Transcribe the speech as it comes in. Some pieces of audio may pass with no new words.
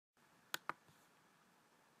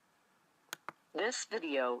This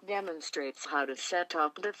video demonstrates how to set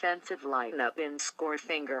up defensive lineup in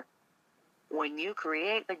Scorefinger. When you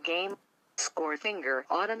create a game, Scorefinger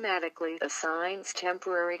automatically assigns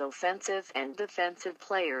temporary offensive and defensive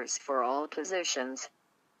players for all positions.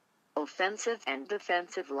 Offensive and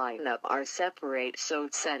defensive lineup are separate, so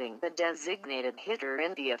setting the designated hitter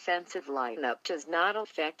in the offensive lineup does not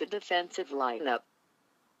affect the defensive lineup.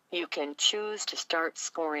 You can choose to start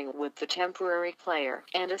scoring with the temporary player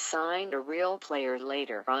and assign a real player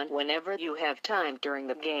later on whenever you have time during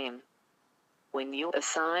the game. When you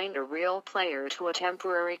assign a real player to a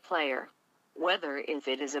temporary player, whether if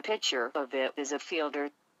it is a pitcher or if it is a fielder,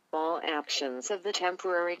 all actions of the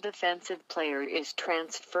temporary defensive player is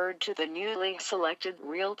transferred to the newly selected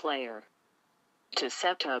real player. To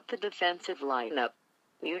set up the defensive lineup,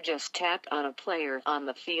 you just tap on a player on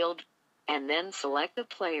the field, and then select a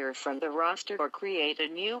player from the roster or create a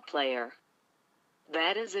new player.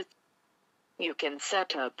 That is it. You can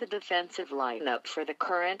set up the defensive lineup for the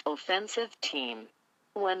current offensive team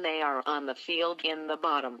when they are on the field in the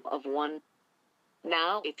bottom of one.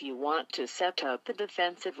 Now if you want to set up the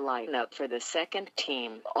defensive lineup for the second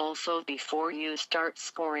team also before you start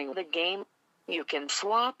scoring the game, you can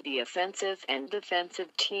swap the offensive and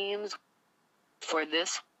defensive teams. For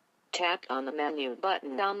this, tap on the menu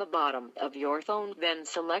button on the bottom of your phone, then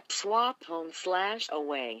select Swap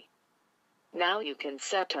Home/Away. Now you can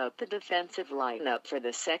set up the defensive lineup for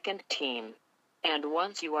the second team. And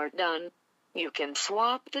once you are done, you can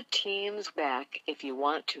swap the teams back if you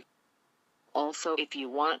want to. Also, if you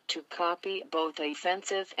want to copy both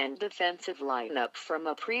offensive and defensive lineup from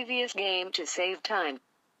a previous game to save time,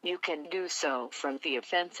 you can do so from the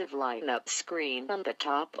offensive lineup screen on the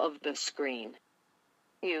top of the screen.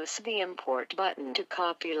 Use the import button to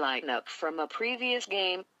copy lineup from a previous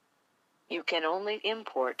game. You can only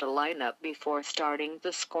import a lineup before starting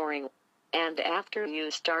the scoring, and after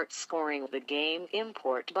you start scoring the game,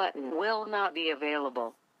 import button will not be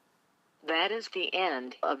available. That is the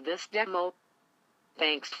end of this demo.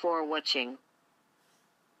 Thanks for watching.